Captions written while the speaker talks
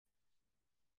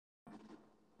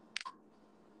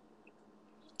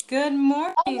Good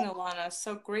morning, Alana.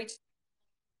 So great.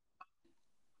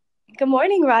 Good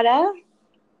morning, Rada.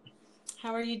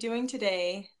 How are you doing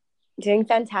today? Doing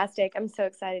fantastic. I'm so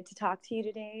excited to talk to you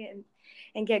today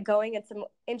and get going at some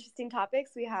interesting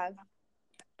topics we have.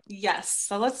 Yes,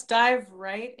 so let's dive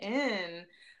right in.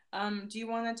 Do you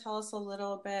want to tell us a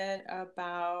little bit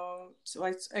about,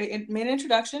 like, I made an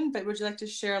introduction, but would you like to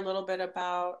share a little bit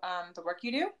about the work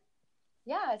you do?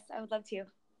 Yes, I would love to.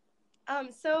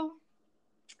 So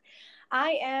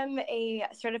I am a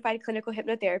certified clinical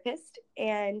hypnotherapist,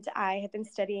 and I have been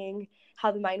studying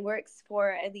how the mind works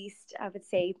for at least, I would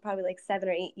say, probably like 7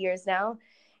 or 8 years now.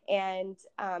 And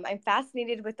I'm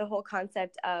fascinated with the whole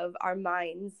concept of our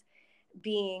minds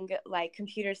being like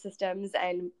computer systems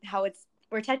and how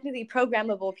we're technically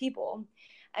programmable people.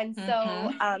 And so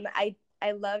Mm-hmm.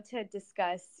 I love to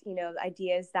discuss,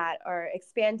 ideas that are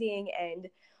expanding and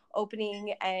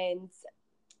opening and,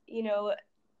 you know,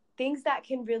 things that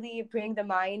can really bring the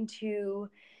mind to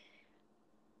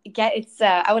get its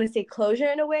I want to say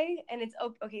closure in a way. And it's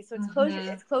okay, so Mm-hmm.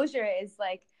 its closure is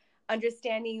like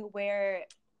understanding where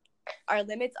our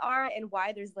limits are and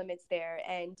why there's limits there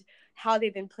and how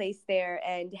they've been placed there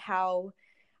and how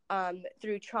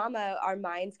through trauma our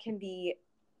minds can be,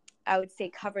 I would say,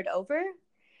 covered over.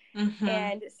 Mm-hmm.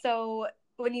 And so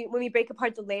when we break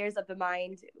apart the layers of the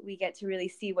mind, we get to really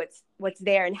see what's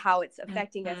there and how it's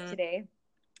affecting us Mm-hmm. today.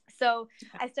 So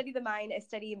I study the mind, I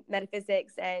study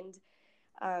metaphysics, and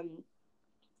um,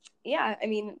 yeah, I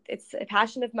mean, it's a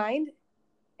passion of mine.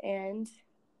 And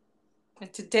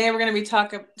And today we're going to be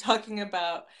talking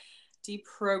about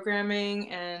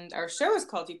deprogramming, and our show is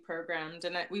called Deprogrammed,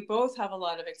 and we both have a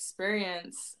lot of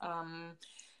experience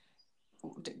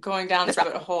going down this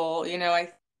rabbit hole. I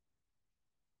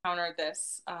encountered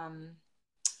this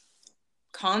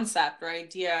concept or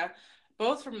idea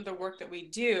both from the work that we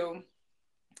do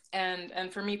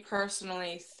and for me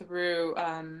personally through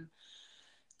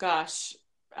gosh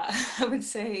I would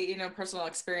say personal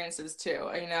experiences too.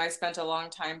 I spent a long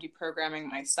time deprogramming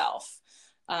myself,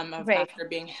 right. after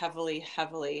being heavily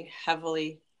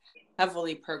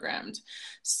programmed.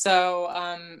 So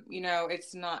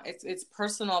it's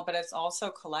personal, but it's also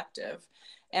collective.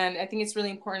 And I think it's really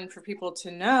important for people to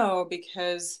know,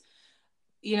 because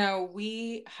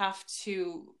we have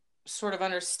to sort of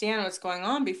understand what's going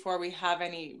on before we have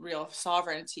any real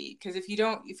sovereignty. Because if you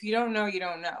don't know, you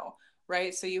don't know,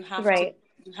 right? So Right.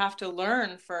 you have to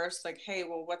learn first, like, hey,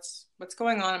 well, what's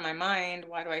going on in my mind?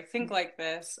 Why do I think like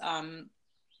this?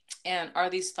 And are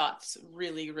these thoughts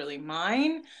really, really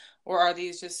mine, or are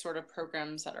these just sort of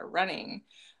programs that are running?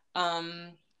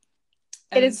 Um,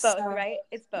 It and is both, so, right?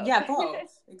 It's both. yeah,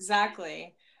 both,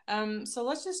 exactly. So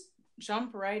let's just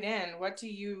jump right in. What do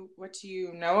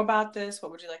you know about this?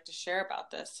 What would you like to share about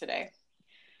this today?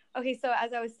 Okay, so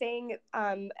as I was saying,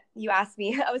 you asked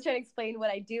me, I was trying to explain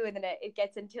what I do, and then it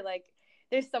gets into like,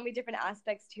 there's so many different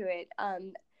aspects to it.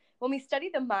 When we study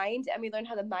the mind and we learn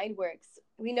how the mind works,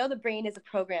 we know the brain is a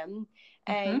program.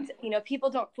 Mm-hmm. And, people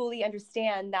don't fully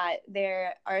understand that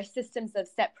there are systems of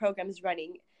set programs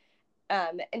running.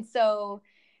 And so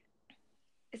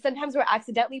sometimes we're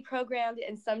accidentally programmed,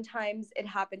 and sometimes it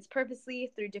happens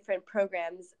purposely through different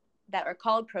programs that are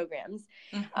called programs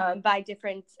Mm-hmm. by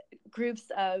different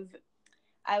groups of,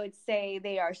 I would say,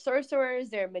 they are sorcerers,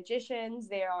 they're magicians,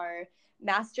 they are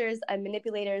masters and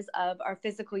manipulators of our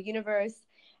physical universe.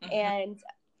 Mm-hmm. And,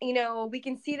 we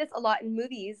can see this a lot in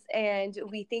movies, and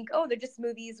we think, oh, they're just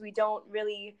movies. We don't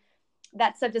really,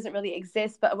 that stuff doesn't really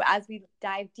exist. But as we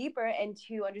dive deeper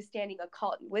into understanding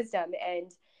occult wisdom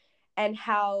and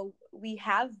how we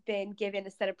have been given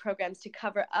a set of programs to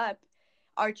cover up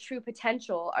our true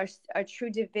potential, our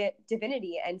true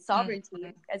divinity and Mm-hmm.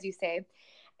 sovereignty, as you say.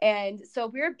 And so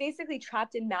we're basically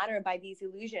trapped in matter by these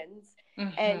illusions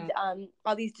Mm-hmm. and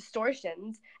all these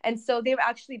distortions. And so they've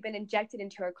actually been injected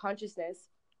into our consciousness.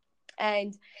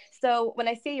 And so when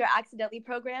I say you're accidentally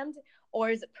programmed, or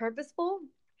is it purposeful?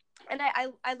 And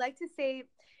I like to say,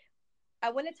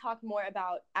 I want to talk more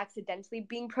about accidentally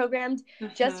being programmed,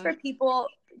 just Mm-hmm. for people,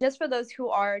 just for those who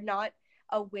are not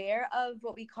aware of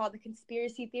what we call the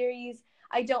conspiracy theories.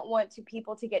 I don't want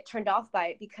people to get turned off by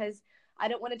it, because I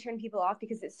don't want to turn people off,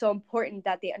 because it's so important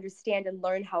that they understand and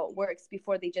learn how it works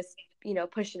before they just,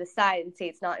 push it aside and say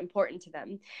it's not important to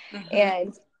them. Mm-hmm.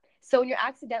 And so when you're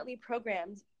accidentally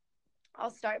programmed,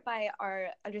 I'll start by our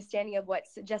understanding of what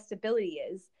suggestibility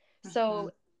is. Mm-hmm.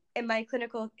 So, in my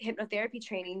clinical hypnotherapy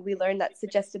training, we learned that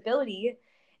suggestibility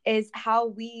is how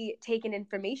we take in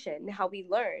information, how we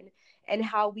learn, and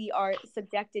how we are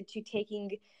subjected to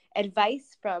taking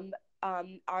advice from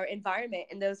our environment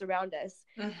and those around us.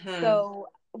 Mm-hmm. So,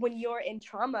 when you're in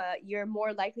trauma, you're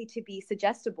more likely to be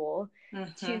suggestible to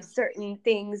Mm-hmm. certain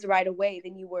things right away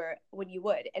than you were when you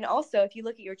would. And also, if you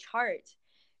look at your chart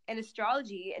in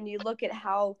astrology and you look at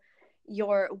how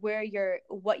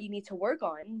what you need to work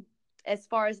on as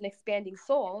far as an expanding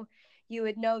soul, you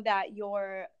would know that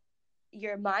your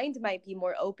mind might be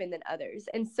more open than others.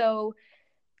 And so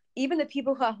even the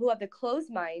people who have the closed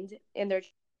mind in their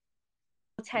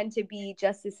tend to be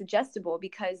just as suggestible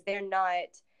because they're not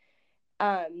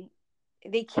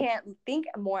they can't think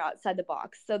more outside the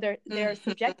box, so they're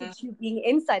subjected to being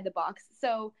inside the box.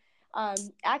 So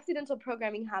accidental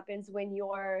programming happens when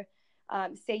you're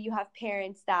say you have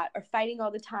parents that are fighting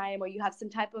all the time, or you have some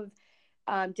type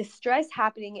of distress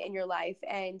happening in your life,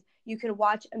 and you can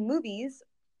watch movies.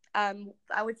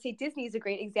 I would say Disney is a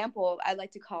great example. I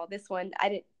like to call this one.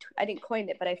 I didn't coin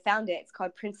it, but I found it. It's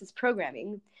called princess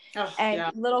programming. Oh, And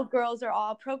yeah. little girls are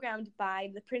all programmed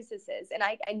by the princesses. And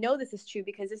I know this is true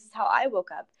because this is how I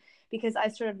woke up, because I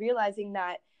started realizing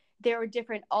that there were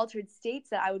different altered states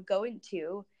that I would go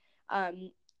into.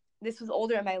 This was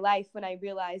older in my life when I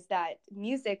realized that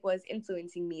music was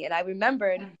influencing me. And I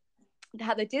remembered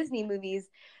how the Disney movies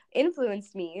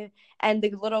influenced me, and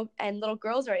little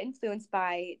girls are influenced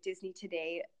by Disney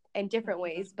today in different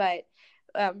ways. But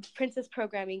princess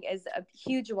programming is a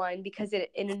huge one because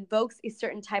it invokes a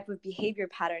certain type of behavior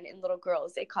pattern in little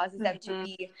girls. It causes them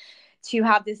to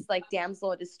have this like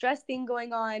damsel in distress thing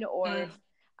going on, or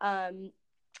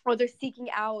they're seeking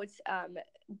out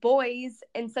boys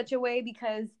in such a way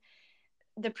because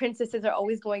the princesses are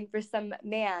always going for some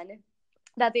man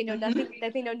that they know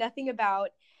nothing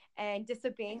about, and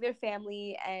disobeying their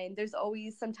family, and there's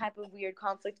always some type of weird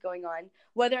conflict going on,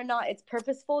 whether or not it's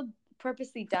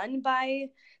purposely done by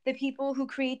the people who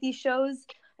create these shows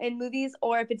and movies,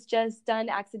 or if it's just done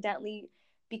accidentally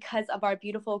because of our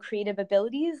beautiful creative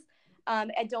abilities.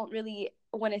 I don't really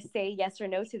want to say yes or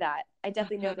no to that. I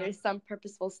definitely know there's some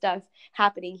purposeful stuff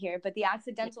happening here, but the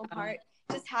accidental part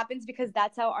just happens because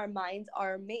that's how our minds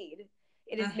are made.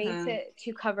 It is made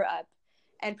to cover up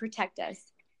and protect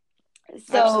us.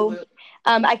 So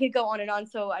I could go on and on.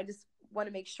 So I just want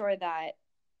to make sure that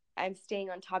I'm staying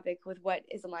on topic with what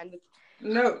is aligned with.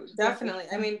 No, definitely.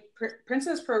 I mean,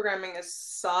 princess programming is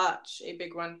such a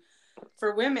big one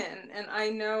for women. And I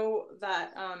know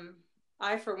that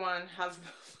I, for one, have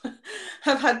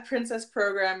have had princess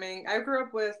programming. I grew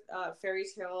up with fairy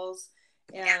tales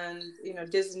and,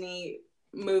 Disney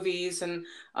movies, and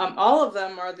all of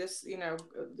them are this,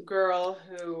 girl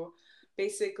who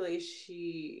basically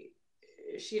she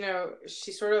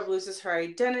sort of loses her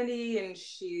identity, and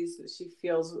she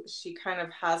feels she kind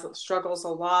of struggles a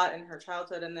lot in her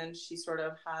childhood, and then she sort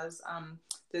of has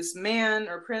this man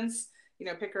or prince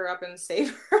pick her up and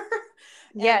save her.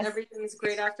 And everything's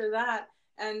great after that.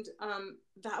 And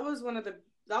that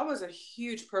was a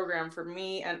huge program for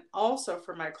me, and also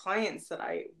for my clients that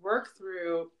I work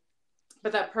through.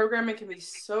 But that programming can be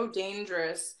so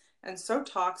dangerous and so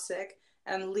toxic,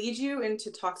 and lead you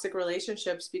into toxic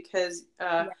relationships, because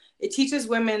it teaches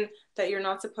women that you're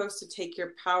not supposed to take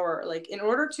your power. Like, in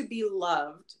order to be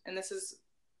loved, and this is,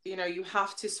 you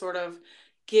have to sort of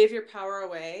give your power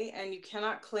away, and you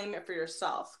cannot claim it for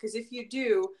yourself. Because if you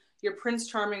do, your Prince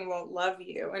Charming won't love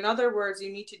you. In other words,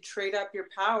 you need to trade up your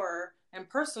power and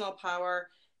personal power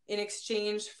in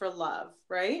exchange for love,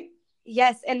 right?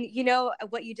 Yes. And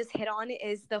what you just hit on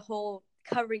is the whole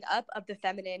covering up of the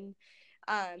feminine,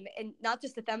 and not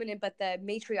just the feminine, but the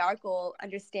matriarchal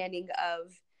understanding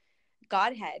of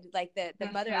Godhead, like the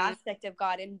mother aspect of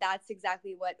God. And that's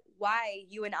exactly why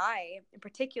you and I in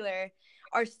particular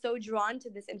are so drawn to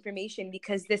this information,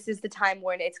 because this is the time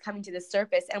when it's coming to the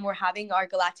surface and we're having our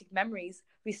galactic memories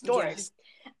restored.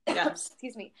 Yes.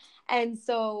 Excuse me. And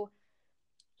so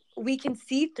we can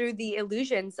see through the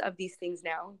illusions of these things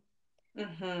now.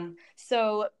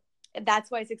 So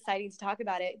that's why it's exciting to talk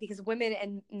about it, because women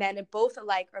and men both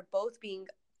alike are both being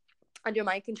under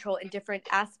mind control in different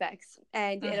aspects,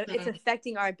 and it's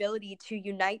affecting our ability to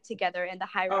unite together in the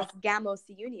Hieros Gamos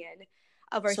union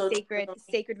of our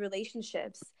sacred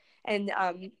relationships and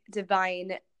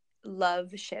divine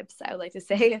love ships, I would like to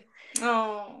say.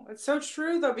 Oh, it's so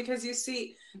true though, because you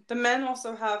see the men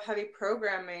also have heavy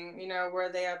programming,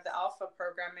 where they have the alpha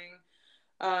programming.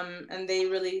 And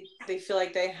they feel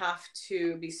like they have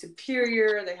to be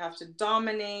superior, they have to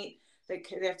dominate, they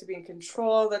have to be in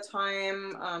control all the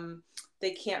time.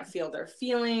 They can't feel their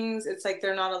feelings. It's like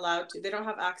they're not allowed to, they don't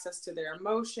have access to their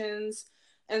emotions.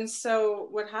 And so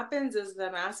what happens is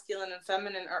the masculine and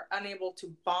feminine are unable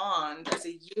to bond as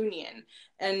a union.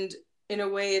 And in a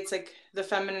way, it's like the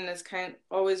feminine is kind of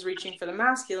always reaching for the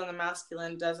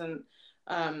masculine doesn't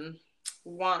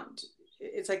want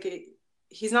it's like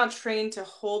he's not trained to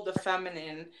hold the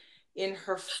feminine in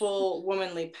her full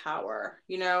womanly power,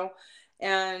 you know?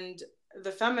 And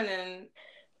the feminine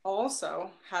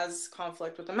also has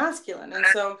conflict with the masculine. And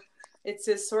so it's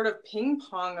this sort of ping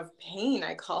pong of pain,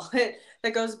 I call it,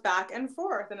 that goes back and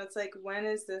forth. And it's like, when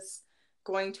is this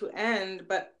going to end?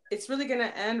 But it's really going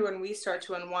to end when we start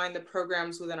to unwind the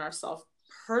programs within ourselves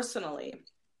personally.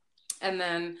 And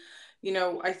then, you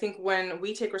know, I think when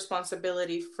we take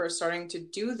responsibility for starting to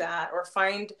do that, or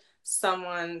find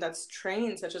someone that's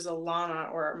trained, such as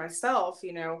Alana or myself,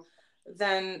 you know,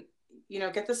 then, you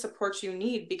know, get the support you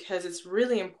need, because it's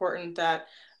really important that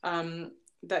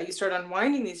that you start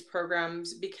unwinding these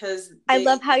programs, because I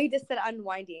love how you just said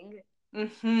unwinding.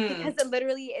 Mm-hmm. Because it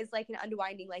literally is like an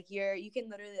unwinding. Like you can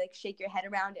literally like shake your head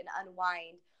around and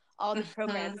unwind all the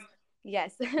programs.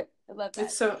 Yes. I love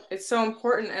that. It's so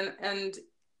important, and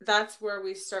that's where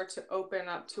we start to open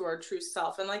up to our true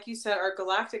self. And like you said, our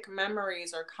galactic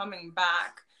memories are coming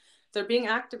back. They're being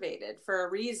activated for a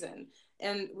reason.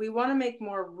 And we want to make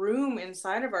more room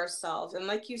inside of ourselves. And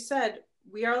like you said,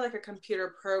 we are like a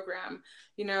computer program.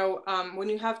 You know, when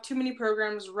you have too many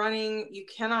programs running, you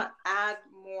cannot add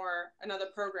another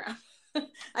program.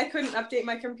 I couldn't update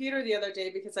my computer the other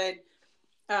day because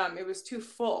it was too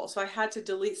full. So I had to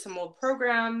delete some old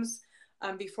programs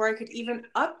before I could even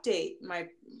update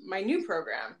my new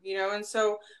program, you know? And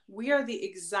so we are the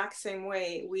exact same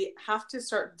way. We have to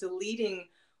start deleting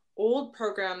old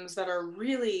programs that are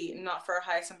really not for our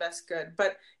highest and best good.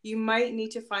 But you might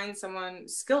need to find someone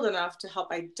skilled enough to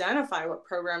help identify what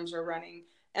programs are running.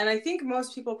 And I think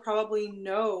most people probably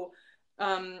know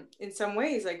in some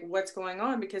ways like what's going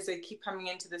on, because they keep coming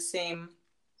into the same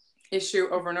issue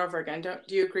over and over again.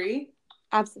 Do you agree?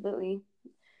 Absolutely.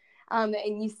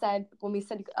 And you said, when we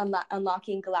said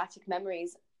unlocking galactic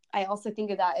memories, I also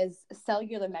think of that as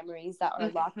cellular memories that are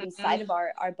locked inside of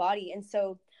our body. And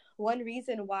so one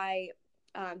reason why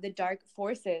the dark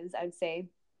forces, I would say,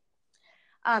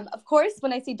 of course,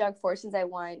 when I say dark forces, I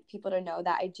want people to know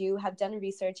that I do have done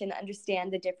research and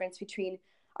understand the difference between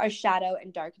our shadow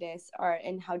and darkness,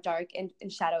 and how dark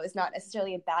and shadow is not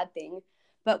necessarily a bad thing.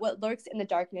 But what lurks in the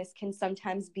darkness can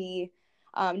sometimes be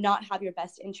not have your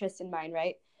best interest in mind,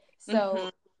 right?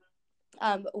 So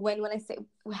when I say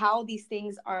how these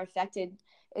things are affected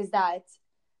is that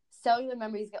cellular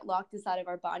memories get locked inside of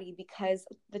our body because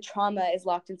the trauma is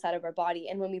locked inside of our body.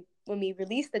 And when we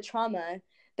release the trauma,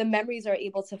 the memories are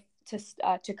able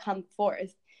to come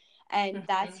forth. And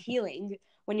that's healing,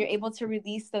 when you're able to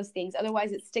release those things.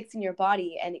 Otherwise, it sticks in your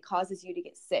body and it causes you to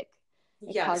get sick.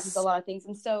 It causes a lot of things.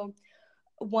 And so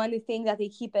one thing that they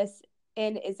keep us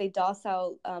in is a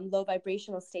docile, low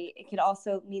vibrational state. It could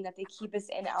also mean that they keep us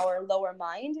in our lower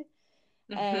mind.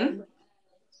 And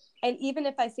even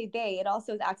if I say they, it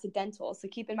also is accidental. So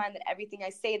keep in mind that everything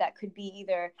I say that could be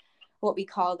either what we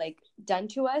call like done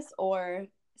to us, or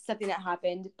something that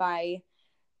happened by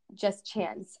just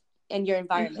chance in your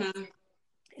environment.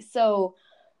 So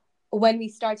when we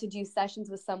start to do sessions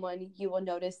with someone, you will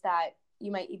notice that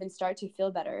you might even start to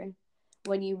feel better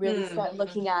when you really start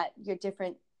looking at your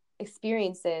different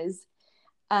experiences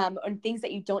and things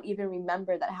that you don't even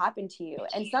remember that happened to you.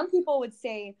 And some people would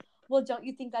say, well, don't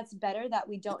you think that's better that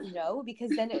we don't know,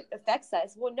 because then it affects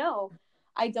us? Well, no,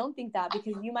 I don't think that,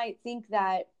 because you might think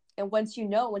that, and once you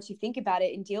think about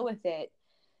it and deal with it,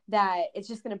 that it's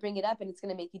just going to bring it up and it's going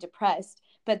to make you depressed.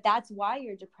 But that's why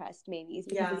you're depressed, maybe, is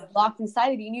because it's locked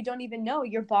inside of you and you don't even know.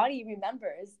 Your body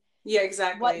remembers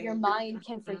what your mind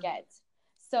can forget.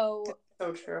 So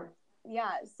true.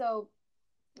 Yeah. So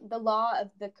the law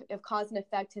of cause and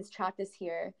effect has trapped us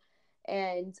here.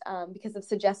 And because of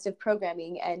suggestive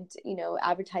programming and,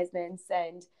 advertisements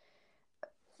and,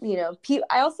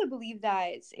 I also believe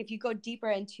that if you go deeper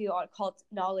into occult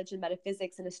knowledge and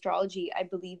metaphysics and astrology, I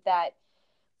believe that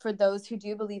for those who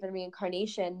do believe in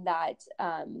reincarnation, that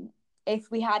if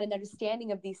we had an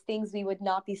understanding of these things, we would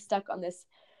not be stuck on this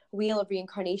wheel of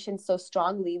reincarnation so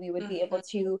strongly. We would be able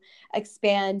to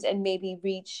expand and maybe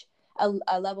reach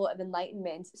a level of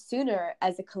enlightenment sooner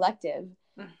as a collective,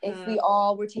 if we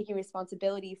all were taking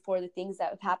responsibility for the things that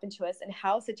have happened to us and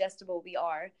how suggestible we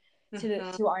are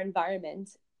to our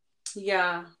environment.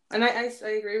 Yeah, and I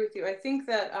agree with you. I think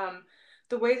that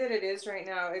the way that it is right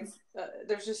now, it's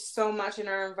there's just so much in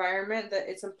our environment that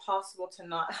it's impossible to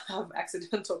not have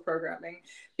accidental programming,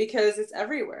 because it's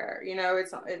everywhere.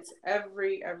 It's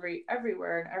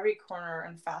everywhere in every corner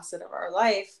and facet of our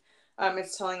life.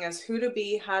 It's telling us who to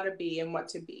be, how to be, and what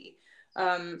to be,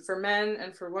 for men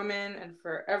and for women and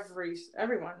for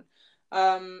everyone.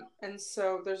 And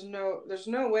so there's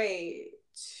no way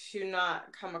to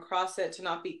not come across it, to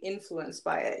not be influenced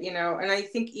by it, you know. And I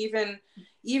think even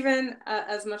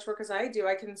as much work as I do,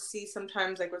 I can see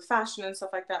sometimes, like with fashion and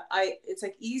stuff like that, it's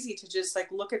like easy to just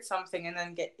like look at something and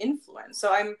then get influenced.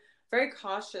 So I'm very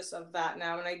cautious of that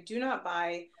now, and I do not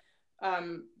buy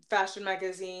fashion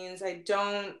magazines. I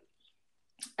don't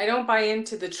buy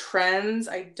into the trends.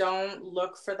 I don't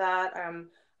look for that.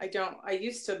 I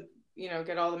used to, you know,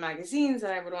 get all the magazines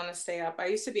and I would want to stay up. I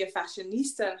used to be a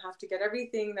fashionista and have to get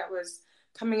everything that was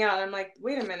coming out. And I'm like,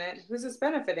 wait a minute, who's this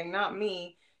benefiting? Not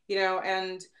me, you know?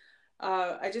 And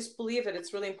I just believe that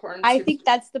it's really important I to think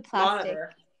that's the plastic.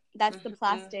 monitor. That's the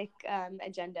plastic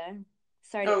agenda.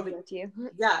 Sorry to interrupt you.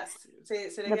 Yes. Say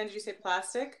it again. Did you say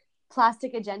plastic?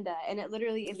 Plastic agenda, and it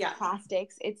literally is the Yeah.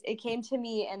 plastics. It came to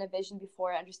me in a vision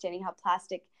before understanding how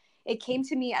plastic. It came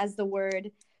to me as the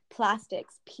word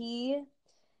plastics. PLSTYX.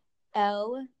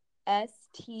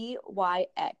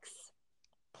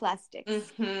 Plastics.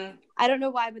 Mm-hmm. I don't know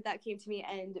why, but that came to me,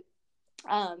 and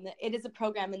it is a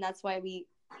program, and that's why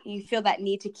you feel that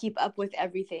need to keep up with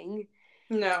everything.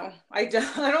 No, I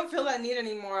don't feel that need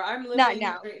anymore. I'm living right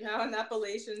now in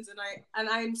Appalachians, and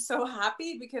I'm so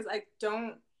happy because I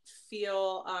don't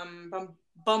feel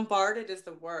bombarded is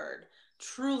the word,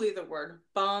 truly the word,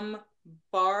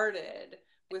 bombarded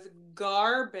with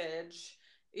garbage,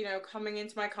 you know, coming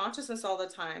into my consciousness all the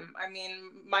time. I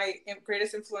mean, my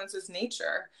greatest influence is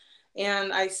nature,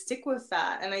 and I stick with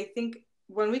that. And I think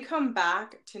when we come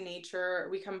back to nature,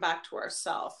 we come back to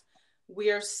ourselves.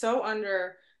 We are so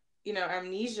under, you know,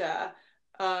 amnesia,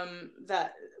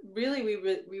 that really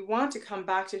we want to come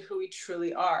back to who we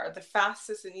truly are. The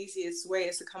fastest and easiest way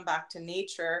is to come back to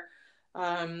nature.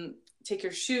 Take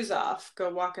your shoes off,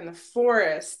 go walk in the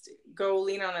forest, go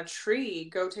lean on a tree,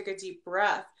 go take a deep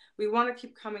breath. We want to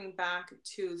keep coming back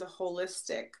to the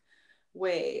holistic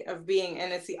way of being,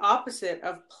 and it's the opposite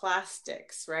of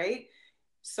plastics, right?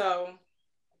 So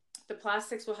the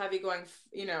plastics will have you going,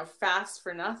 you know, fast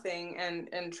for nothing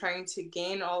and trying to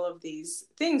gain all of these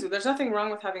things. There's nothing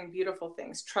wrong with having beautiful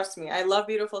things. Trust me. I love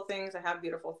beautiful things. I have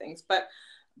beautiful things, but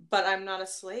I'm not a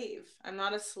slave. I'm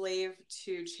not a slave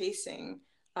to chasing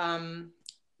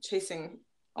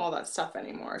all that stuff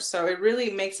anymore. So it really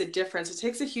makes a difference. It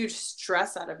takes a huge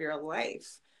stress out of your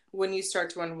life when you start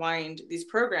to unwind these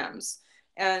programs.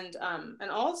 And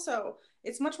also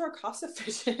it's much more cost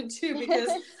efficient too, because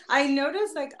I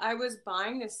noticed like I was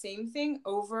buying the same thing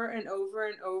over and over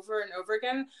and over and over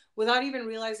again without even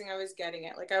realizing I was getting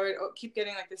it. Like I would keep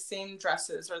getting like the same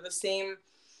dresses or the same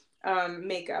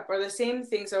makeup or the same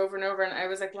things over and over. And I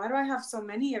was like, why do I have so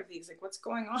many of these? Like, what's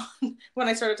going on? When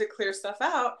I started to clear stuff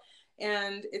out.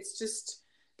 And it's just,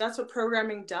 that's what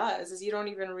programming does, is you don't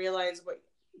even realize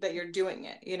that you're doing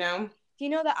it, you know? You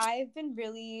know that I've been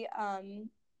really,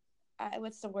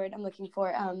 what's the word I'm looking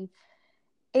for?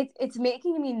 It's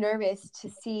making me nervous to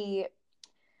see,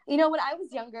 you know, when I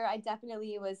was younger, I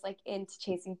definitely was like into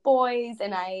chasing boys,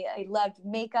 and I loved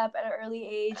makeup at an early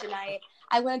age, and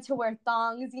I wanted to wear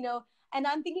thongs, you know, and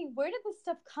I'm thinking, where did this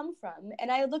stuff come from? And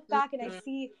I look back and I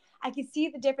can see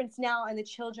the difference now in the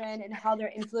children and how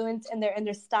they're influenced and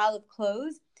their style of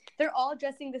clothes. They're all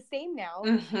dressing the same now.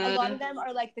 Mm-hmm. A lot of them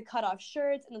are like the cutoff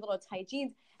shirts and the little tight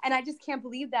jeans. And I just can't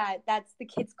believe that that's the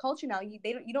kids' culture now. You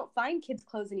don't find kids'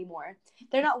 clothes anymore.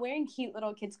 They're not wearing cute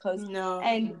little kids' clothes. No.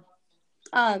 And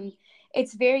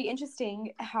it's very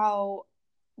interesting how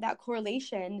that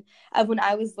correlation of when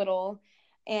I was little,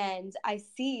 and I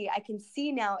can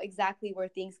see now exactly where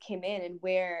things came in and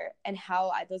where and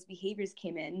how those behaviors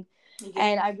came in. Yeah.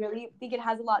 And I really think it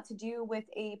has a lot to do with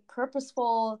a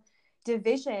purposeful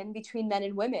division between men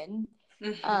and women.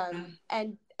 Mm-hmm.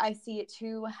 And I see it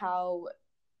too, how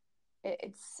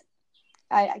it's,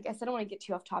 I guess I don't want to get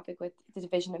too off topic with the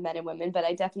division of men and women, but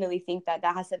I definitely think that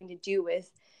has something to do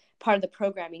with part of the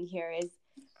programming here is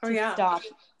to stop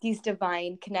these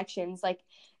divine connections. Like,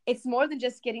 it's more than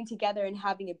just getting together and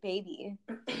having a baby.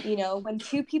 You know, when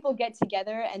two people get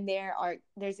together and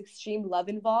there's extreme love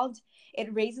involved,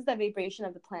 it raises the vibration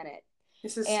of the planet.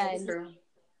 This is so true.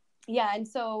 Yeah, and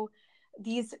so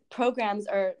these programs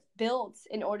are built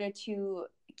in order to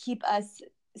keep us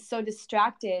so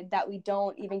distracted that we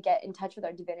don't even get in touch with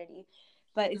our divinity.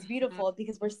 But it's beautiful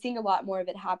because we're seeing a lot more of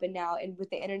it happen now. And with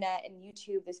the internet and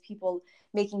YouTube, there's people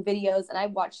making videos. And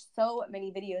I've watched so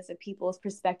many videos of people's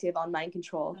perspective on mind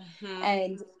control. Mm-hmm.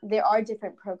 And there are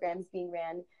different programs being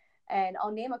ran. And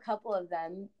I'll name a couple of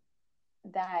them,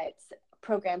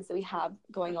 programs that we have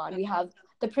going on. We have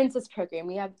the Princess Program.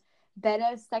 We have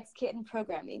Beta Sex Kitten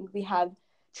Programming. We have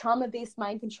trauma-based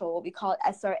mind control, what we call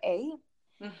SRA.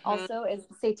 Mm-hmm. Also is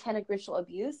satanic ritual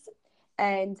abuse,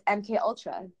 and MK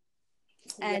Ultra.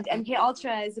 And MK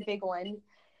Ultra is a big one.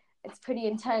 It's pretty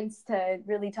intense to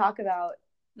really talk about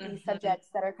these subjects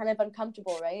that are kind of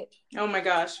uncomfortable, right? Oh my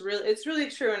gosh, really, it's really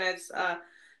true. And it's and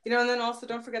then also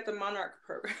don't forget the Monarch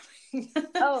programming.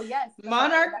 Oh yes,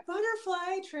 Monarch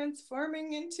butterfly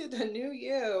transforming into the new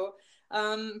you.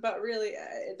 But really,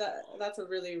 that's a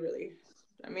really, really,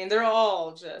 I mean, they're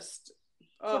all just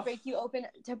to break you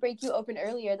open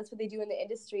earlier. That's what they do in the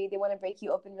industry. They want to break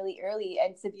you open really early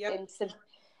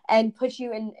and put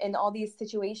you in all these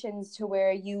situations to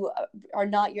where you are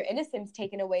not, your innocence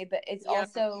taken away, but it's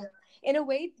also in a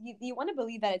way you want to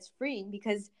believe that it's freeing,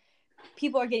 because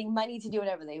people are getting money to do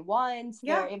whatever they want.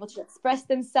 They're able to express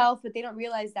themselves, but they don't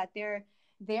realize that their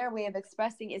way of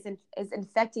expressing is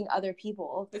infecting other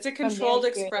people. It's a controlled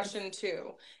expression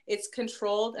too. It's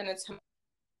controlled, and it's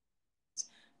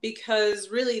because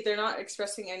really they're not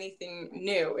expressing anything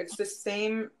new. It's the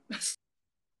same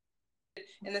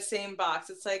in the same box.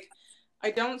 It's like, I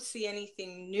don't see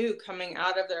anything new coming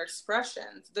out of their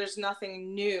expressions. There's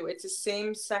nothing new. It's the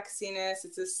same sexiness.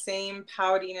 It's the same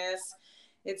poutiness.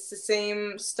 It's the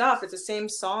same stuff. It's the same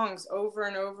songs over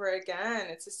and over again.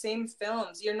 It's the same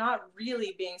films. You're not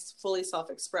really being fully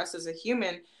self-expressed as a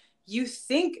human. You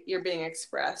think you're being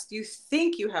expressed. You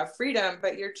think you have freedom,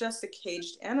 but you're just a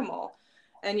caged animal.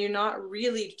 And you're not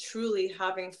really truly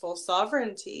having full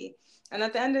sovereignty. And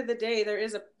at the end of the day, there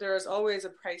is always a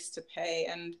price to pay.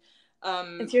 And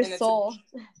it's your soul.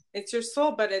 It's your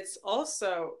soul, but it's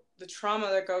also the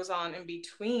trauma that goes on in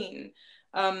between.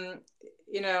 I'll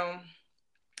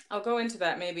go into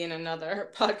that maybe in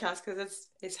another podcast, because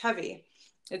it's heavy.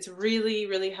 It's really,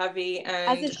 really heavy.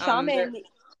 And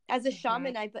as a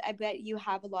shaman, I bet you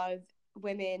have a lot of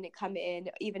women come in,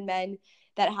 even men,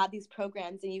 that have these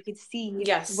programs, and you could see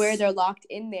where they're locked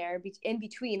in there, in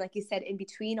between, like you said, in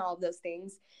between all of those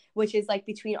things, which is like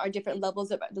between our different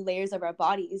levels of the layers of our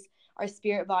bodies, our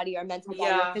spirit body, our mental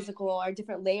body, our physical, our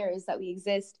different layers that we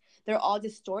exist. They're all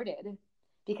distorted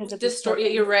because of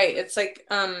You're right. It's like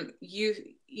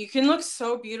you can look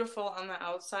so beautiful on the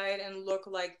outside and look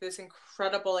like this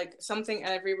incredible, like something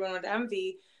everyone would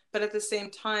envy, but at the same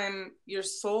time your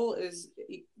soul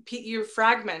you're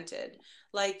fragmented.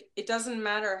 Like, it doesn't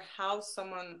matter how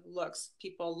someone looks.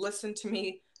 People, listen to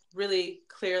me really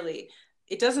clearly.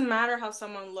 It doesn't matter how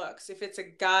someone looks. If it's a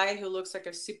guy who looks like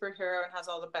a superhero and has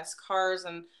all the best cars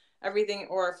and everything,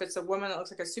 or if it's a woman that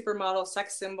looks like a supermodel,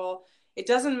 sex symbol, it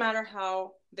doesn't matter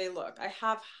how they look. I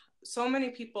have so many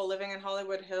people living in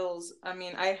Hollywood Hills. I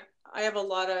mean, I have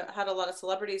had a lot of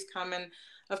celebrities come, and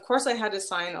of course I had to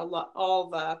sign all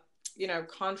the,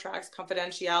 contracts,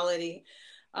 confidentiality.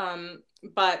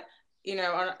 But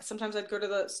sometimes I'd go to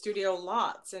the studio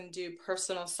lots and do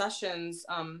personal sessions,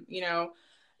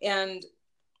 and,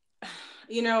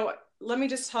 let me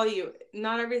just tell you,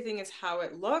 not everything is how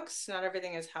it looks. Not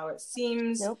everything is how it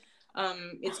seems. Nope.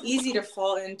 It's easy to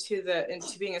fall into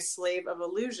being a slave of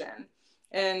illusion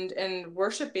and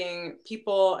worshiping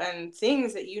people and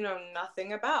things that you know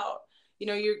nothing about.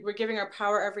 We're giving our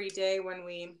power every day when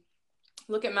we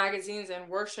look at magazines and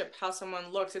worship how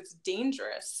someone looks. It's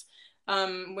dangerous.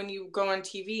 When you go on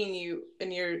TV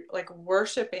and you're like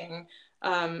worshiping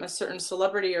a certain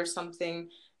celebrity or something,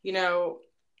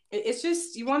 it's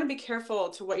just, you want to be careful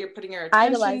to what you're putting your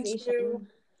attention to.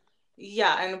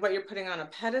 Yeah, and what you're putting on a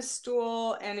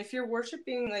pedestal. And if you're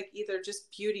worshiping like either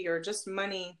just beauty or just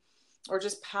money or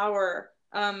just power,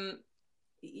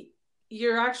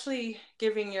 you're actually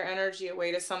giving your energy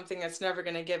away to something that's you're never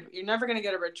going to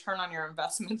get a return on your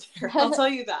investment there. I'll tell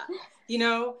you that.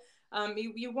 You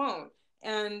won't.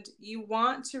 And you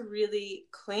want to really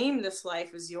claim this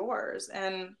life as yours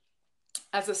and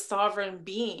as a sovereign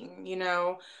being.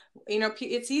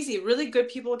 It's easy. Really good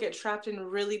people get trapped in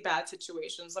really bad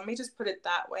situations. Let me just put it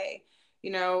that way.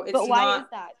 But why is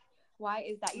that? Why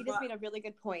is that? You just made a really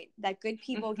good point, that good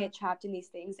people get trapped in these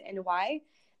things. And why?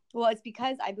 Well, it's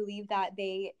because I believe that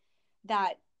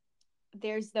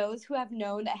there's those who have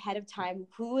known ahead of time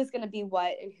who is going to be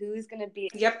what and who is going to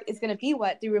be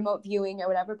what through remote viewing or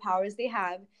whatever powers they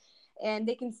have. And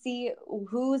they can see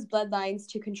whose bloodlines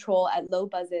to control at low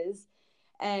buzzes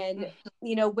and,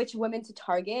 which women to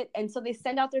target. And so they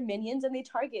send out their minions and they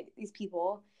target these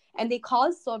people and they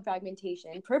cause soul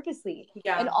fragmentation purposely.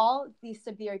 Yeah. And all these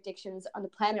severe addictions on the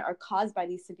planet are caused by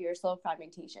these severe soul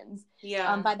fragmentations.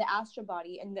 Yeah. By the astral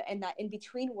body and that in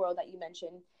between world that you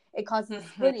mentioned. It causes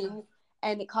splitting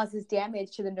and it causes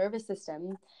damage to the nervous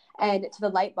system and to the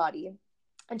light body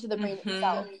and to the brain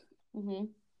itself.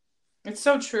 It's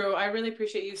so true. I really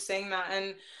appreciate you saying that.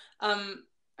 And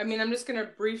I'm just going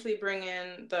to briefly bring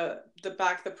in the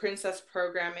princess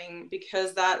programming,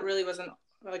 because that really was an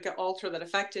altar that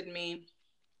affected me.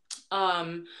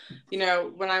 Um, you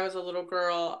know, when I was a little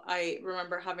girl, I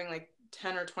remember having like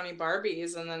 10 or 20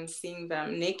 Barbies and then seeing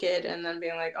them naked and then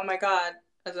being like, oh my God,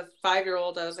 as a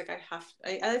 5-year-old, I was like, I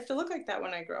have to look like that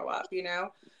when I grow up, you know?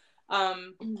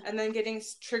 And then getting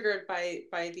triggered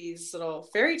by these little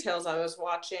fairy tales I was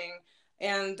watching.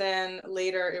 And then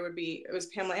later it was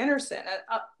Pamela Anderson.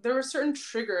 And, there were certain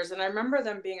triggers, and I remember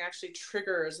them being actually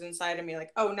triggers inside of me,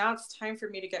 like, oh, now it's time for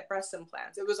me to get breast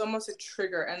implants. It was almost a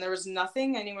trigger, and there was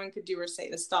nothing anyone could do or say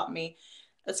to stop me.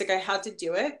 It's like I had to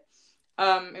do it.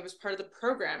 It was part of the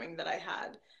programming that I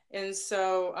had. And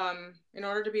so, in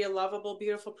order to be a lovable,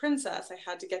 beautiful princess, I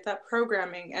had to get that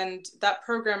programming. And that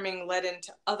programming led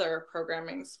into other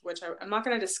programmings, which I'm not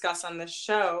going to discuss on this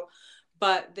show,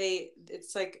 but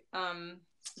it's like,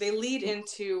 they lead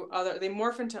into they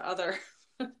morph into other,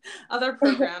 other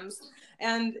programs.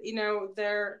 And, you know,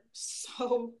 they're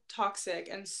so toxic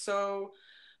and so,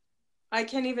 I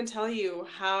can't even tell you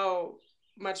how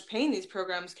much pain these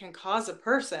programs can cause a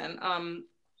person.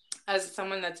 As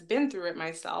someone that's been through it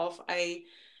myself, I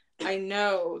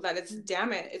know that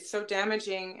it's so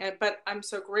damaging, but I'm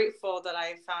so grateful that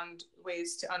I found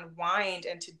ways to unwind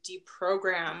and to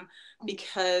deprogram,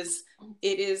 because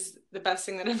it is the best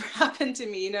thing that ever happened to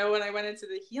me. You know, when I went into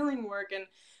the healing work and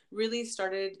really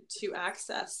started to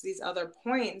access these other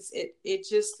points, it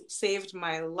just saved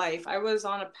my life. I was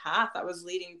on a path that was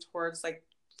leading towards like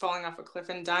falling off a cliff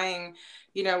and dying,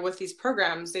 you know, with these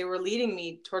programs. They were leading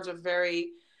me towards a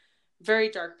very, very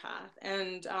dark path.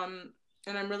 And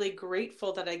I'm really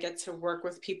grateful that I get to work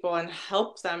with people and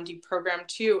help them deprogram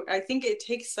too. I think it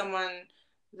takes someone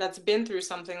that's been through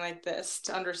something like this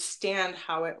to understand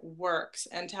how it works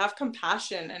and to have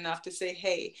compassion enough to say,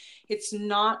 hey, it's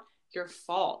not your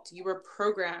fault. You were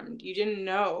programmed. You didn't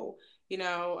know, you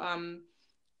know,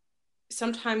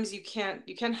 sometimes you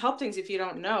can't help things if you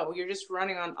don't know. You're just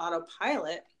running on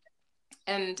autopilot,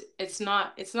 and it's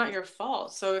not your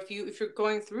fault. So if you're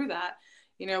going through that,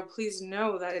 you know, please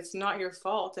know that it's not your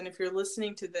fault. And if you're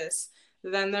listening to this,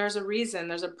 then there's a reason,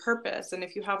 there's a purpose. And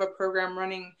if you have a program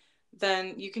running,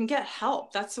 then you can get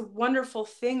help. That's a wonderful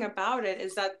thing about it,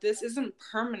 is that this isn't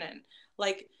permanent.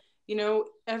 Like, you know,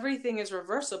 everything is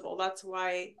reversible. That's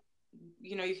why,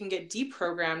 you know, you can get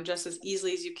deprogrammed just as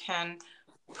easily as you can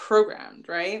programmed,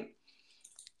 right?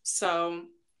 So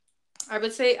I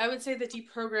would say the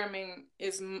deprogramming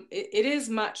it is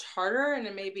much harder,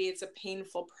 and maybe it's a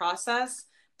painful process,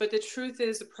 but the truth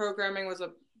is the programming was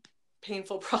a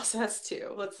painful process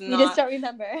too. You just don't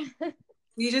remember.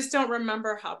 You just don't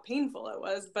remember how painful it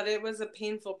was, but it was a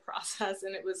painful process,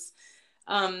 and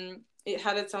it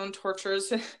had its own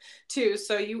tortures too.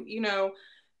 So you know,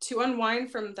 to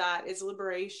unwind from that is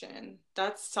liberation.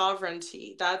 That's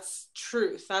sovereignty. That's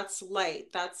truth. That's light.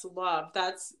 That's love.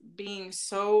 That's being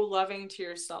so loving to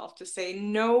yourself to say,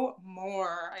 no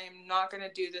more. I am not going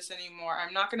to do this anymore.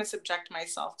 I'm not going to subject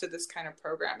myself to this kind of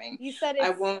programming. You said I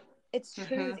won't. It's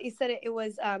truth. You said it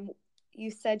was,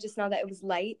 you said just now that it was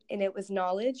light and it was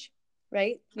knowledge,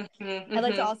 right? I'd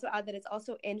like to also add that it's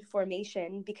also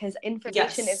information, because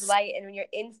information is light. And when you're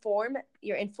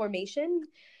your information,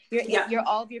 your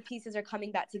all of your pieces are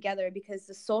coming back together, because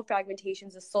the soul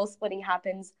fragmentations, the soul splitting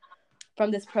happens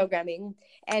from this programming.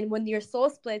 And when your soul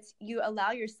splits, you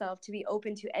allow yourself to be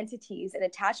open to entities and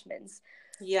attachments.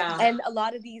 Yeah. And a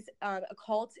lot of these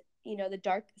occult, you know, the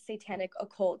dark satanic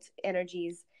occult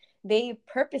energies, they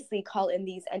purposely call in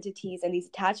these entities and these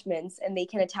attachments, and they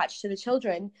can attach to the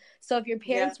children. So if your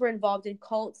parents were involved in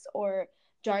cults or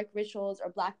dark rituals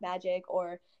or black magic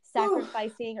or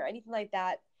sacrificing or anything like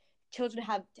that, children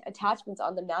have attachments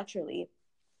on them naturally.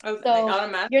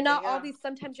 So you're not all these,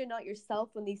 sometimes you're not yourself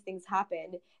when these things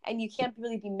happen, and you can't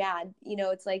really be mad. You know,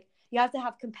 it's like you have to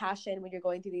have compassion when you're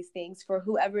going through these things for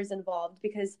whoever's involved,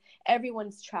 because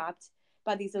everyone's trapped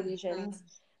by these illusions.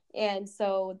 And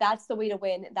so that's the way to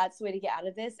win. That's the way to get out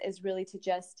of this, is really to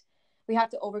just, we have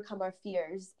to overcome our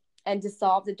fears and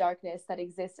dissolve the darkness that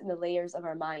exists in the layers of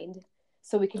our mind,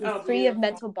 so we can be free of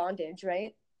mental bondage,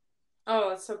 right? Oh,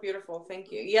 that's so beautiful.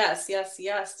 Thank you. Yes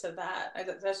to that.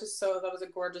 That's just that was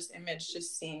a gorgeous image,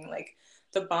 just seeing like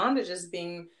the bondages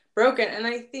being broken. And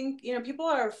I think, you know, people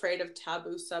are afraid of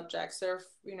taboo subjects.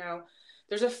 You know,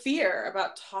 there's a fear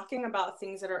about talking about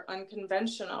things that are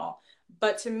unconventional.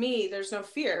 But to me, there's no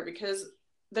fear, because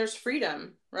there's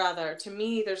freedom. Rather, to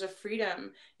me, there's a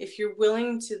freedom. If you're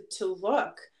willing to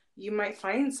look, you might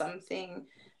find something.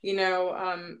 You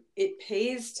know, it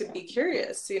pays to be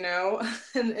curious, you know,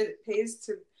 and it pays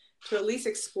to at least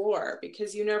explore,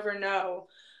 because you never know.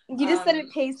 You just said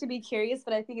it pays to be curious,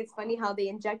 but I think it's funny how they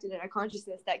injected in our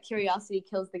consciousness that curiosity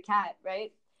kills the cat,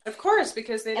 right? Of course,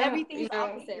 because they don't, everything's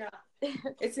opposite.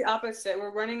 It's the opposite.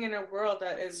 We're running in a world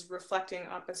that is reflecting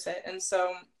opposite. And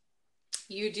so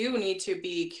you do need to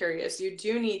be curious. You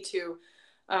do need to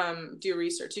do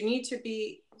research. You need to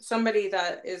be somebody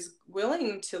that is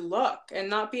willing to look and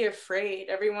not be afraid.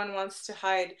 Everyone wants to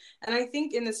hide. And I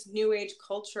think in this new age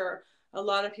culture, a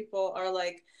lot of people are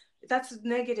like, that's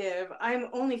negative. I'm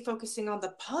only focusing on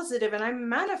the positive and I'm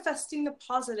manifesting the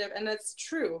positive. And that's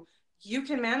true. You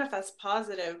can manifest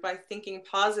positive by thinking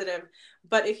positive.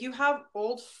 But if you have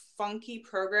old funky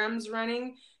programs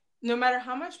running, no matter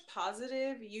how much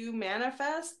positive you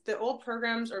manifest, the old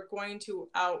programs are going to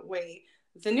outweigh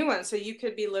the new ones. So you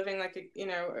could be living like a, you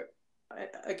know,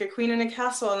 like a queen in a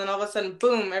castle, and then all of a sudden,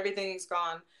 boom, everything's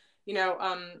gone, you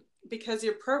know, because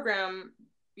your program,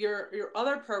 your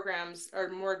other programs are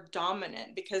more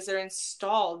dominant because they're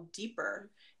installed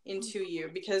deeper into you,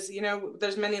 because, you know,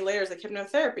 there's many layers, like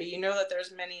hypnotherapy, you know, that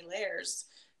there's many layers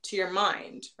to your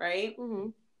mind, right? Mm-hmm.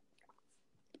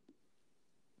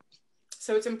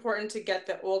 So it's important to get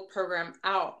the old program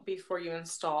out before you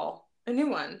install a new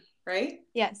one, right?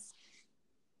 Yes.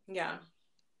 Yeah.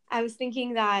 I was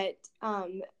thinking that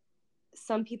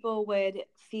some people would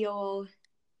feel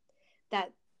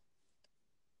that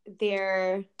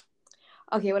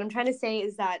what I'm trying to say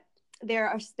is that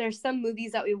there's some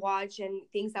movies that we watch and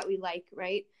things that we like,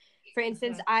 right? For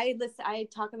instance, I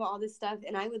talk about all this stuff,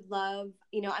 and I would love,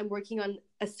 you know, I'm working on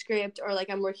a script, or like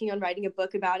I'm working on writing a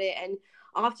book about it, and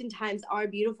oftentimes our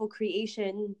beautiful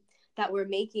creation that we're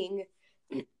making,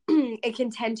 it can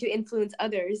tend to influence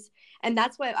others. And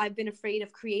that's why I've been afraid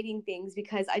of creating things,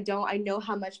 because I know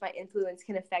how much my influence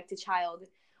can affect a child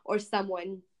or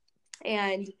someone,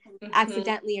 and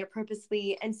accidentally or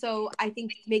purposely. And so I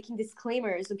think making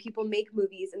disclaimers when people make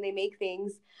movies and they make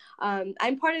things.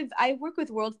 I work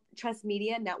with World Trust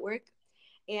Media Network,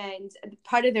 and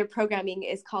part of their programming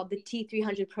is called the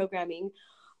T300 programming.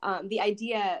 The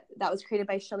idea that was created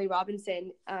by Shelley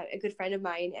Robinson, a good friend of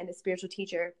mine and a spiritual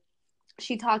teacher.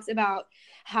 She talks about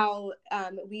how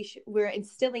we're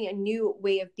instilling a new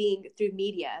way of being through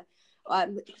media,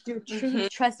 through truth,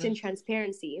 trust, and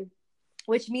transparency,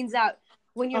 which means that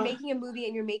when you're making a movie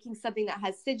and you're making something that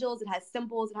has sigils, it has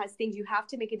symbols, it has things, you have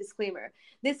to make a disclaimer.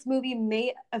 This movie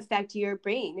may affect your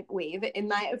brain wave. It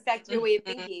might affect your way of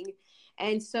thinking.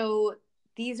 And so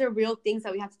these are real things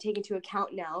that we have to take into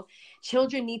account now.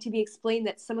 Children need to be explained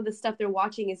that some of the stuff they're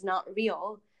watching is not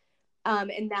real.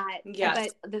 And that, yes.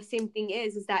 But the same thing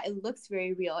is that it looks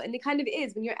very real. And it kind of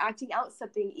is. When you're acting out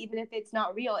something, even if it's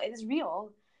not real, it is real.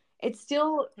 It's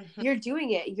still, you're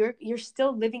doing it. You're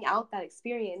still living out that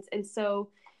experience. And so,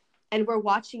 and we're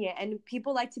watching it, and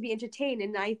people like to be entertained.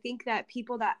 And I think that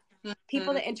people that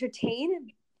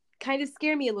entertain kind of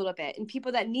scare me a little bit. And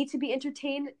people that need to be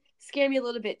entertained scare me a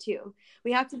little bit too.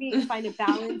 We have to find a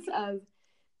balance of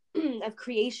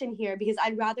creation here, because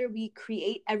I'd rather we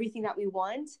create everything that we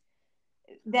want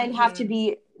than have to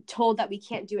be told that we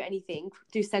can't do anything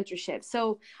through censorship.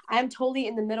 So I'm totally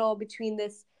in the middle between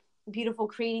this beautiful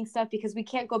creating stuff, because we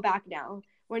can't go back now.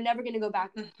 We're never going to go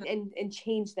back and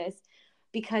change this,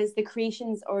 because the creation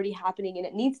is already happening, and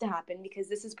it needs to happen, because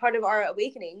this is part of our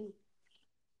awakening.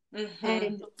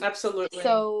 And absolutely.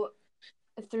 So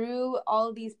through all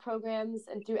of these programs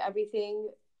and through everything,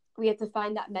 we have to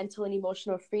find that mental and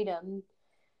emotional freedom.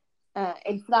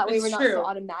 And so that way we're not so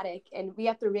automatic, and we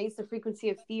have to raise the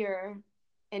frequency of fear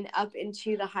and up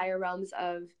into the higher realms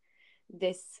of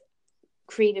this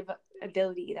creative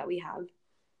ability that we have.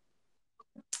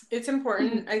 It's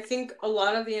important. I think a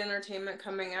lot of the entertainment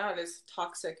coming out is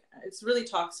toxic. It's really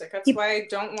toxic. That's why I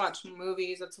don't watch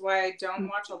movies. That's why I don't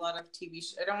watch a lot of TV.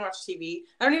 I don't watch TV.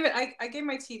 I gave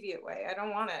my TV away. I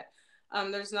don't want it.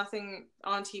 There's nothing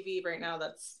on TV right now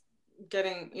that's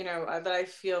getting, you know, that I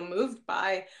feel moved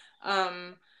by.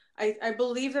 I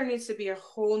believe there needs to be a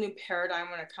whole new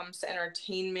paradigm when it comes to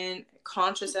entertainment,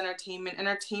 conscious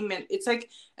entertainment. It's like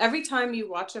every time you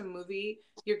watch a movie,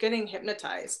 you're getting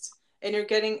hypnotized, and you're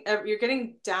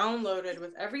getting downloaded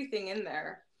with everything in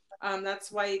there.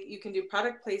 That's why you can do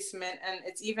product placement, and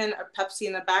it's even a Pepsi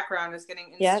in the background is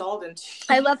getting installed into.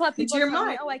 I love how people tell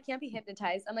me, "Oh, I can't be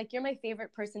hypnotized." I'm like, "You're my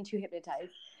favorite person to hypnotize,"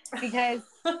 because,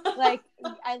 like,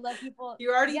 I love people.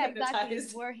 You're already hypnotized.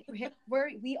 Exactly.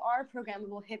 We are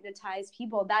programmable, hypnotized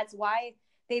people. That's why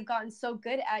they've gotten so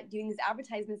good at doing these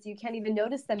advertisements. You can't even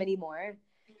notice them anymore.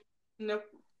 Nope.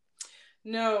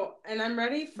 No, and I'm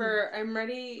ready for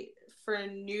a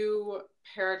new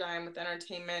paradigm with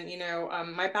entertainment. You know,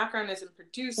 my background is in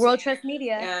producing. World Trust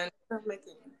Media. And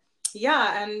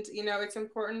yeah, and you know, it's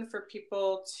important for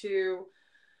people to,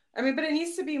 but it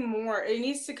needs to be more. It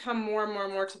needs to come more and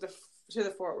more to to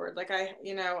the forward. Like I'm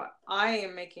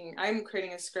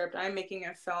creating a script, I'm making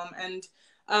a film, and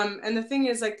the thing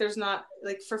is, like, there's not,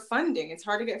 like, for funding, it's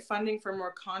hard to get funding for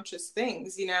more conscious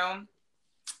things,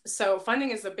 so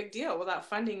funding is a big deal. Without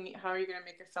funding, how are you going to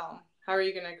make a film? How are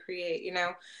you going to create,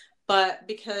 but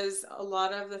because a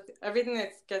lot of everything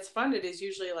that gets funded is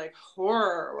usually like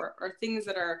horror or things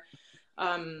that are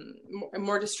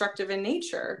more destructive in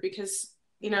nature, because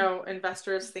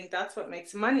investors think that's what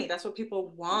makes money, that's what people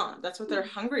want, that's what they're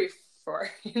hungry for.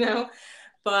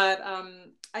 But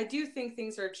I do think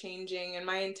things are changing, and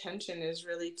my intention is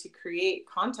really to create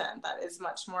content that is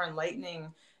much more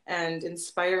enlightening and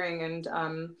inspiring,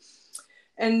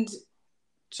 and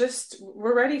just,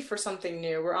 we're ready for something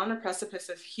new. We're on a precipice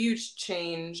of huge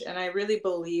change, and I really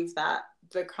believe that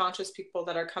the conscious people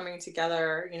that are coming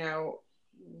together,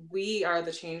 we are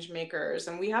the change makers,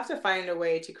 and we have to find a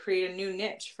way to create a new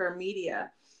niche for media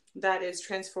that is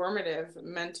transformative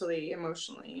mentally,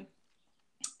 emotionally,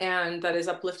 and that is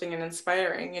uplifting and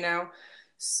inspiring,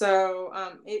 so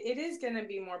it is going to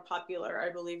be more popular, I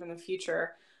believe, in the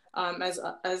future, as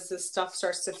this stuff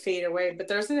starts to fade away. But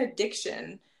there's an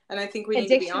addiction, and I think we need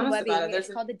to be honest webbing. about it.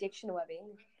 It's called addiction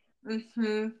webbing.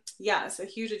 Mm-hmm. Yes, a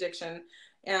huge addiction,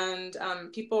 and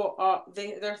people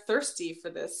they're thirsty for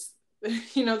this.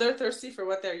 They're thirsty for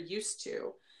what they're used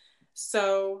to.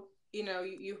 So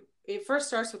it first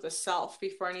starts with the self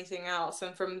before anything else,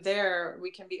 and from there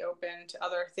we can be open to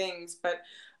other things. But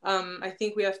I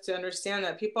think we have to understand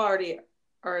that people already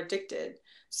are addicted.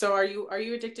 So are you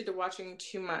addicted to watching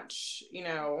too much,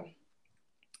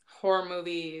 horror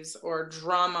movies or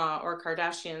drama or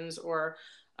Kardashians or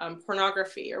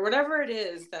pornography or whatever it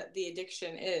is that the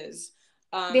addiction is?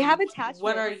 They have attachments.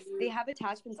 What are you? They have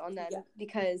attachments on them, Yeah.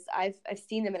 because I've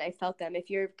seen them and I felt them. If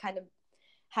you're kind of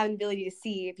have an ability to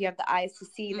see, if you have the eyes to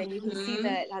see, then you can see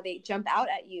that how they jump out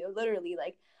at you, literally.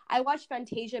 Like, I watched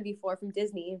Fantasia before from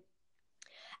Disney,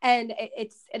 and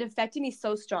it affected me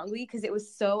so strongly, because it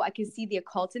was so, I could see the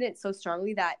occult in it so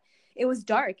strongly that it was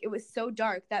dark. It was so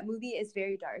dark. That movie is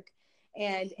very dark,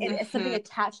 and something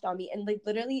attached on me and like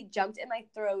literally jumped in my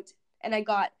throat, and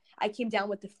I came down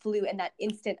with the flu in that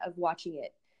instant of watching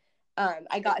it.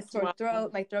 I got a sore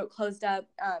throat. My throat closed up.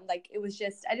 Like, it was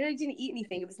just, I didn't eat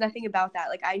anything. It was nothing about that.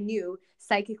 Like, I knew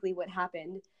psychically what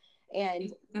happened,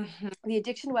 and the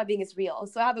addiction webbing is real.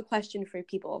 So I have a question for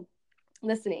people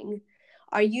listening.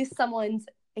 Are you someone's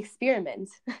experiment?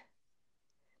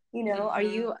 Are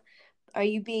you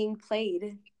being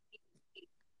played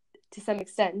to some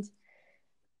extent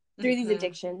through these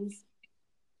addictions?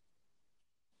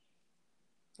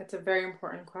 That's a very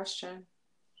important question.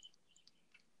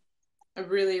 A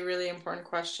really, really important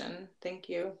question. Thank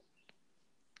you.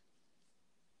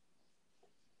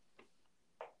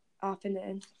 Off in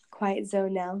the quiet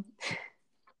zone now.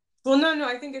 Well, no.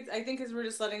 I think it's we're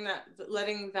just letting that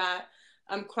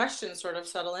question sort of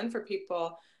settle in for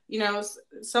people.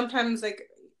 Sometimes, like,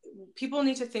 people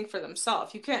need to think for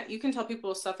themselves. You can tell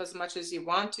people stuff as much as you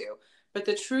want to, but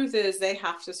the truth is they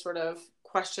have to sort of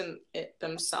question it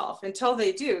themselves. Until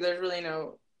they do,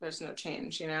 there's no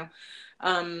change.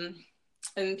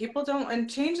 And people don't, and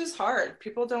change is hard.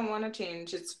 People don't want to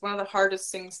change. It's one of the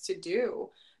hardest things to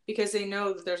do, because they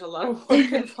know that there's a lot of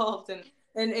work involved in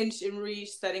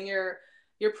resetting your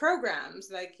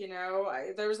programs. Like,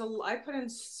 I put in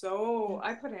so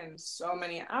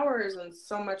many hours and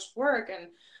so much work, and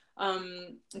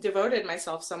devoted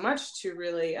myself so much to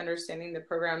really understanding the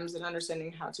programs and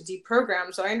understanding how to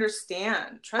deprogram. So I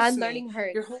understand. Trust me. Unlearning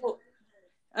hurts.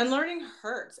 Unlearning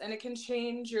hurts, and it can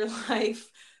change your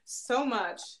life so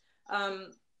much.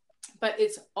 But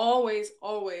it's always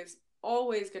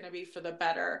going to be for the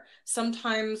better.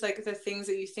 Sometimes, like, the things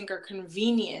that you think are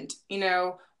convenient,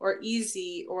 or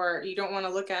easy, or you don't want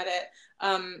to look at it,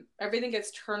 everything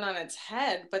gets turned on its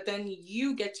head, but then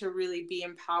you get to really be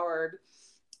empowered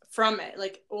from it.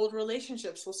 Like, old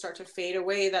relationships will start to fade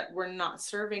away that were not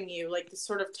serving you. Like, the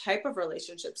sort of type of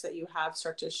relationships that you have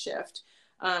start to shift.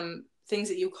 Things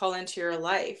that you call into your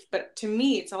life. But to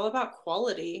me, it's all about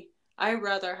quality. I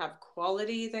rather have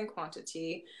quality than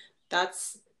quantity.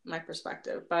 That's my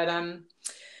perspective. But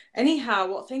anyhow,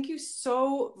 well, thank you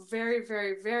so very,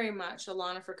 very, very much,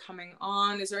 Alana, for coming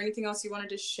on. Is there anything else you wanted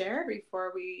to share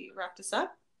before we wrap this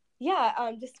up?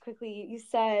 Yeah, just quickly, you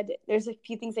said, there's a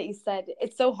few things that you said.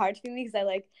 It's so hard for me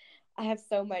because I have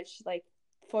so much, like,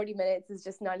 40 minutes is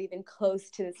just not even close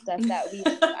to the stuff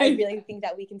that I really think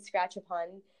that we can scratch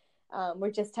upon. We're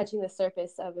just touching the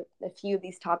surface of a few of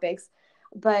these topics.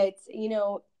 But,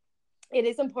 it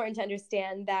is important to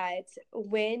understand that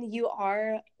when you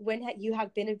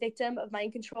have been a victim of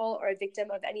mind control or a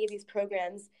victim of any of these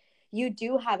programs, you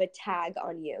do have a tag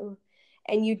on you.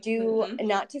 And you do Mm-hmm.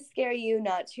 not to scare you,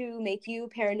 not to make you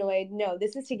paranoid. No,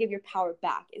 this is to give your power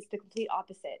back. It's the complete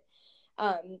opposite.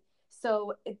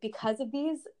 So because of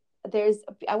these,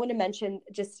 I want to mention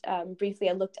just briefly,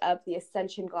 I looked up the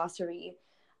Ascension Glossary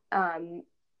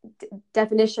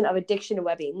definition of addiction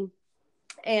webbing.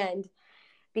 And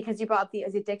because you brought up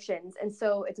these addictions. And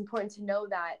so it's important to know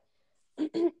that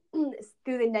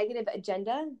through the negative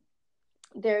agenda,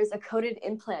 there's a coded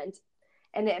implant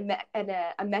and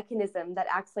a mechanism that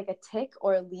acts like a tick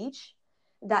or a leech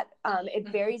that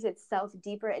it buries itself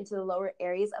deeper into the lower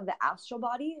areas of the astral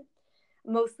body,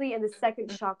 mostly in the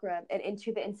second chakra and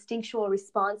into the instinctual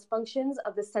response functions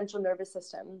of the central nervous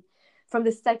system. From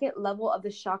the second level of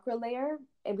the chakra layer,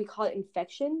 and we call it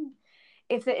infection,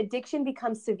 if the addiction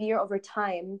becomes severe over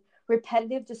time,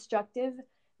 repetitive destructive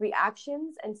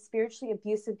reactions and spiritually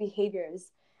abusive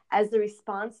behaviors as the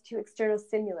response to external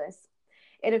stimulus,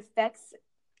 it affects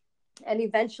and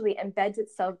eventually embeds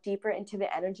itself deeper into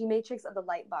the energy matrix of the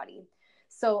light body.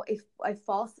 So if a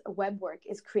false web work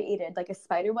is created, like a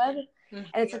spider web, and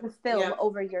it's like a film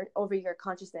over your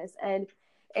consciousness, and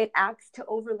it acts to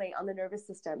overlay on the nervous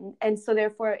system, and so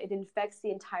therefore it infects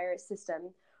the entire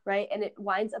system, right? And it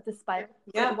winds up the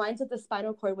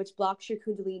spinal cord, which blocks your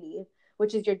kundalini,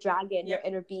 which is your dragon, your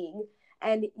inner being,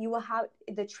 and you will have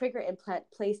the trigger implant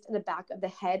placed in the back of the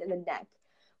head and the neck,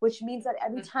 which means that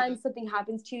every time something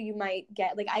happens to you, you might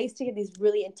get, like, I used to get these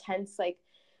really intense, like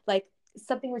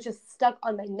something was just stuck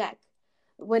on my neck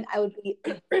when I would be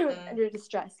under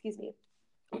distress, excuse me.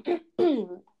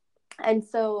 And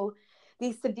so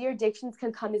these severe addictions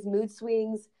can come as mood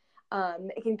swings.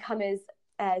 It can come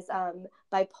as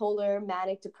bipolar,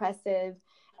 manic, depressive,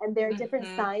 and there are different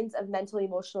signs of mental,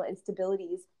 emotional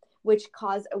instabilities, which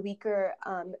cause a weaker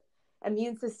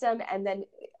immune system, and then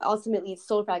ultimately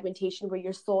soul fragmentation, where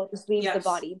your soul just leaves the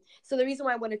body. So the reason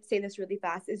why I wanted to say this really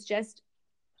fast is just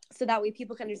so that way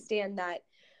people can understand that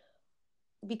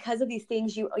because of these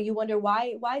things, you wonder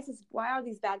why are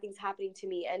these bad things happening to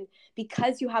me? And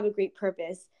because you have a great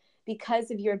purpose,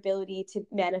 because of your ability to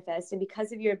manifest, and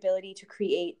because of your ability to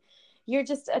create, you're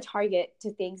just a target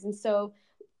to things. And so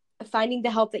finding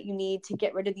the help that you need to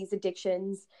get rid of these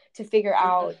addictions, to figure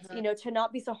out, to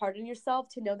not be so hard on yourself,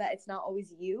 to know that it's not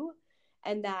always you,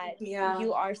 and that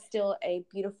you are still a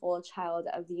beautiful child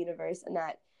of the universe, and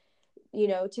that,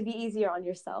 to be easier on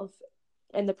yourself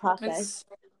in the process. It's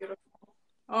beautiful.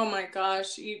 Oh my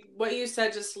gosh. What you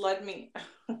said just led me.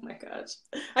 Oh my gosh.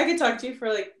 I could talk to you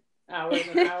for like hours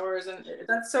and hours, and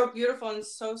that's so beautiful and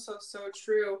so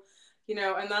true.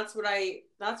 And that's what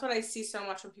I see so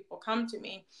much when people come to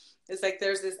me, is like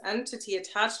there's this entity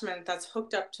attachment that's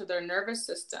hooked up to their nervous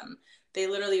system. They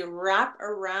literally wrap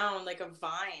around like a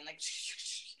vine, like,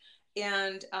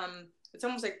 and it's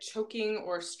almost like choking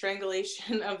or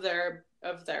strangulation of their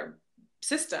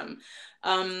system,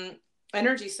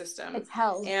 energy system. It's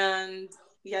hell. And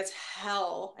it's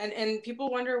hell. And people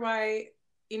wonder why,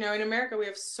 in America we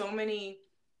have so many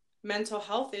mental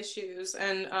health issues,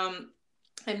 and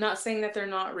I'm not saying that they're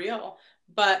not real,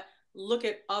 but look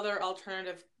at other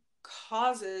alternative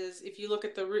causes. If you look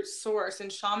at the root source in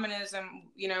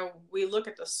shamanism, we look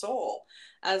at the soul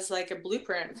as like a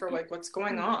blueprint for like what's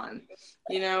going on,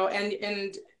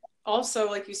 and also,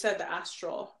 like you said, the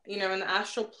astral, in the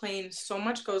astral plane, so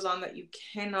much goes on that you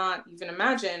cannot even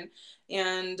imagine.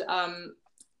 And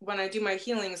when I do my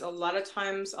healings, a lot of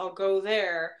times I'll go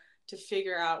there to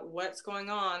figure out what's going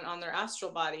on their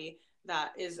astral body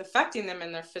that is affecting them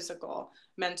in their physical,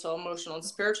 mental, emotional, and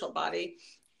spiritual body.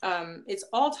 It's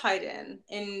all tied in,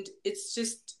 and it's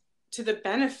just to the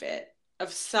benefit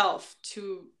of self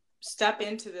to step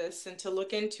into this and to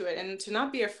look into it, and to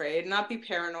not be afraid, not be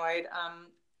paranoid,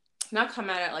 not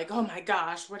come at it like, oh my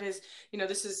gosh, what is,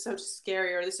 this is so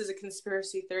scary, or this is a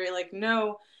conspiracy theory. Like,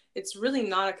 no, it's really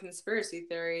not a conspiracy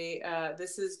theory.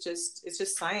 It's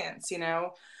just science,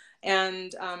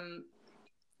 and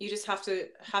you just have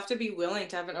to be willing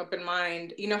to have an open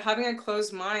mind. Having a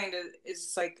closed mind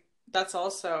is like, that's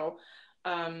also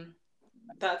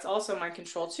my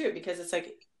control too, because it's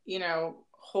like,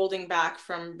 holding back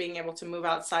from being able to move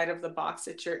outside of the box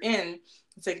that you're in.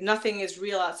 It's like nothing is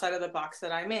real outside of the box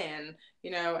that I'm in,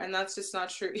 and that's just not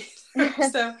true either.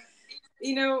 So,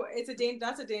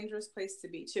 that's a dangerous place to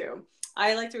be too.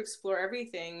 I like to explore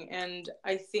everything, and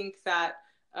I think that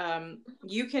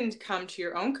you can come to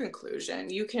your own conclusion.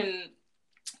 You can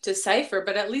decipher,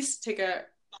 but at least take a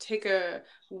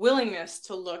willingness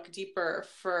to look deeper,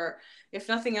 for, if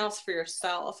nothing else, for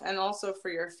yourself, and also for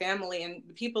your family and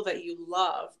the people that you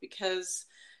love, because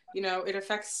it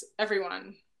affects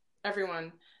everyone.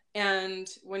 And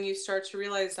when you start to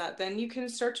realize that, then you can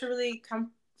start to really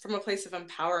from a place of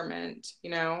empowerment, you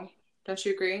know? Don't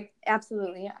you agree?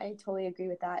 Absolutely. I totally agree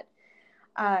with that.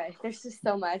 There's just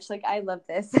so much. Like, I love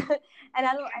this. And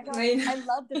I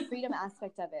love the freedom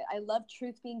aspect of it. I love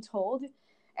truth being told.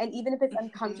 And even if it's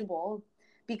uncomfortable,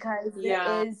 because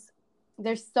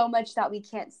there's so much that we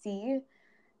can't see.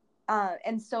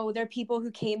 And so there are people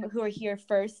who are here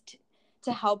first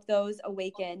to help those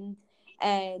awaken.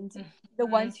 And the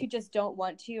ones who just don't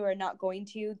want to or are not going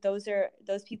to, those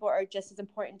people are just as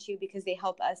important too, because they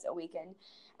help us awaken.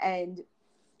 And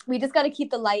we just got to keep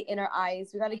the light in our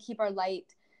eyes. We got to keep our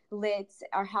light lit,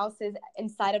 our houses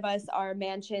inside of us, our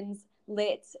mansions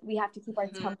lit. We have to keep our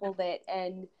temple lit,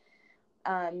 and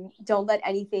don't let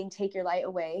anything take your light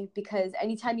away, because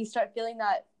anytime you start feeling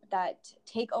that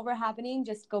takeover happening,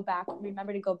 just go back.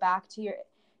 Remember to go back to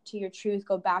your truth,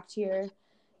 go back to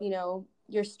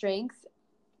your strength.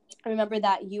 Remember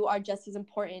that you are just as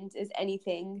important as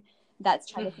anything that's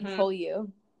trying to control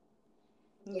you.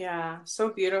 Yeah, so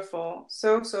beautiful.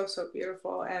 So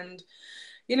beautiful. And,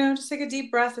 you know, just take a deep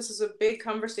breath. This is a big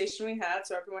conversation we had.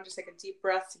 So everyone just take a deep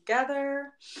breath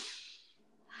together.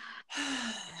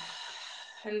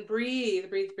 And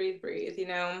breathe. You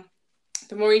know,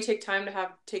 the more you take time to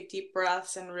take deep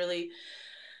breaths and really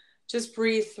just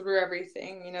breathe through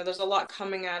everything. You know, there's a lot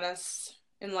coming at us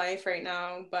in life right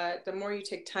now, but the more you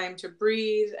take time to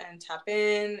breathe and tap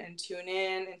in and tune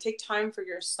in and take time for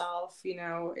yourself, you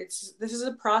know, this is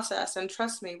a process, and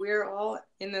trust me, we're all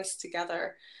in this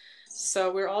together.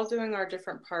 So we're all doing our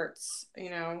different parts,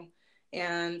 you know.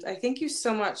 And I thank you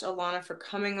so much, Alana, for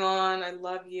coming on. I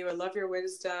love you. I love your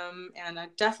wisdom, and I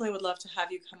definitely would love to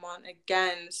have you come on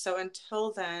again. So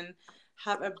until then,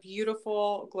 have a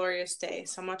beautiful, glorious day.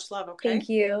 So much love, okay? Thank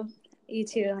you. You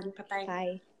too. Bye-bye.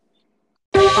 Bye.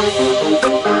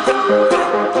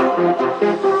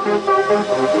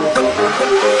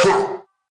 Bye.